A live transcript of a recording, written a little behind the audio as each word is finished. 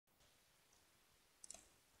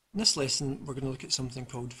In this lesson, we're going to look at something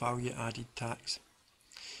called value added tax,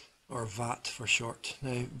 or VAT for short.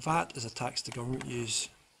 Now, VAT is a tax the government use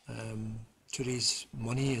to raise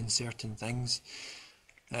money in certain things.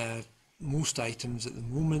 Most items at the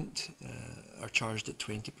moment are charged at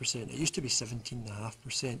 20%. It used to be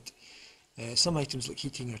 17.5%. Some items like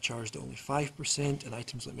heating are charged at only 5%, and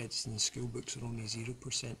items like medicine and school books are only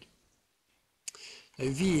 0%. Now,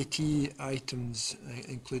 VAT items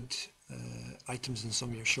include items in some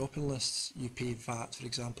of your shopping lists. You pay VAT, for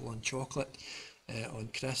example, on chocolate, on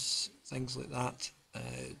crisps, things like that.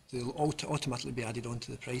 They'll automatically be added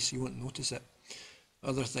onto the price, so you won't notice it.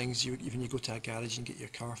 Other things, when you go to a garage and get your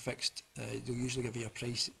car fixed, they'll usually give you a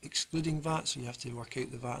price excluding VAT, so you have to work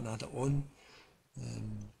out the VAT and add it on,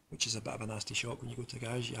 which is a bit of a nasty shock when you go to a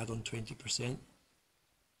garage. You add on 20%.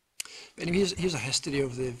 But anyway, here's a history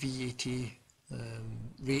of the VAT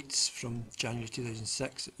rates from January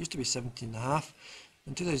 2006. It used to be 17.5.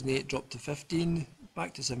 In 2008 it dropped to 15,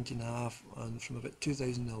 back to 17.5, and from about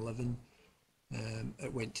 2011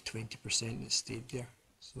 it went to 20% and it stayed there.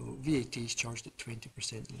 So VAT is charged at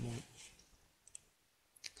 20% at the moment.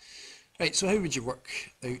 Right, so how would you work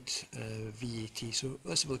out VAT? So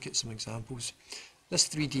let's have a look at some examples. This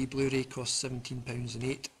 3D Blu-ray costs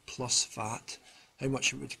 £17.08 plus VAT. How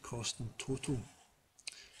much it would cost in total?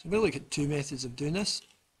 So we'll look at two methods of doing this.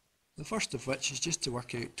 The first of which is just to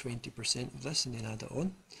work out 20% of this and then add it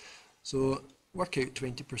on. So work out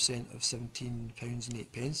 20% of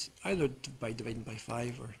 £17.08, either by dividing by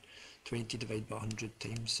 5 or 20 divided by 100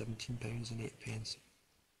 times £17.08.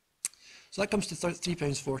 So that comes to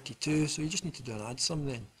 £3.42, so you just need to do an add sum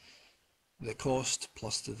then. The cost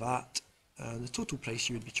plus the VAT, and the total price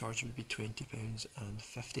you would be charged would be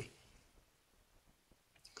 £20.50.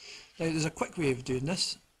 Now there's a quick way of doing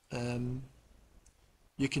this.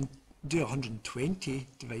 You can do 120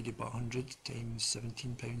 divided by 100 times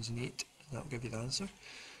 £17.08, and that will give you the answer.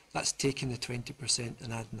 That's taking the 20%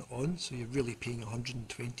 and adding it on, so you're really paying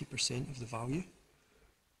 120% of the value.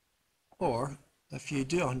 Or if you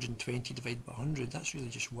do 120 divided by 100, that's really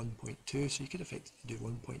just 1.2, so you could effectively do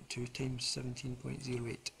 1.2 times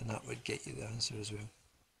 17.08, and that would get you the answer as well.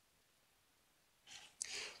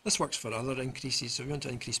 This works for other increases. So if you want to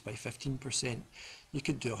increase by 15%, you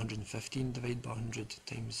could do 115 divided by 100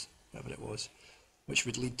 times whatever it was, which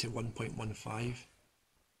would lead to 1.15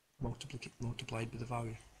 multiplied by the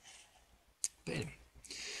value. But anyway,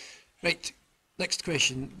 right, next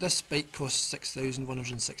question. This bike costs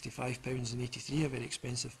 £6,165.83, a very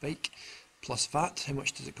expensive bike, plus VAT. How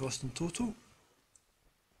much does it cost in total?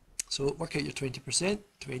 So work out your 20%,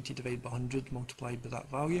 20 divided by 100 multiplied by that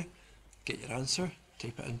value, get your answer.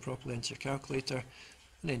 Type it in properly into your calculator,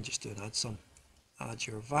 and then just do an add sum. Add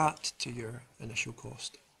your VAT to your initial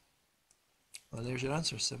cost. And there's your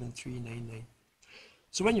answer, 7399.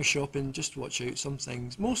 So when you're shopping, just watch out some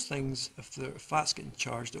things. Most things, if VAT's getting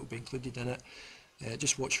charged, it will be included in it.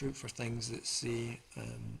 Just watch out for things that say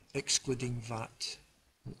excluding VAT.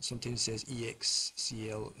 Sometimes it says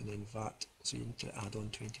EXCL and then VAT, so you need to add on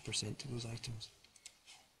 20% to those items.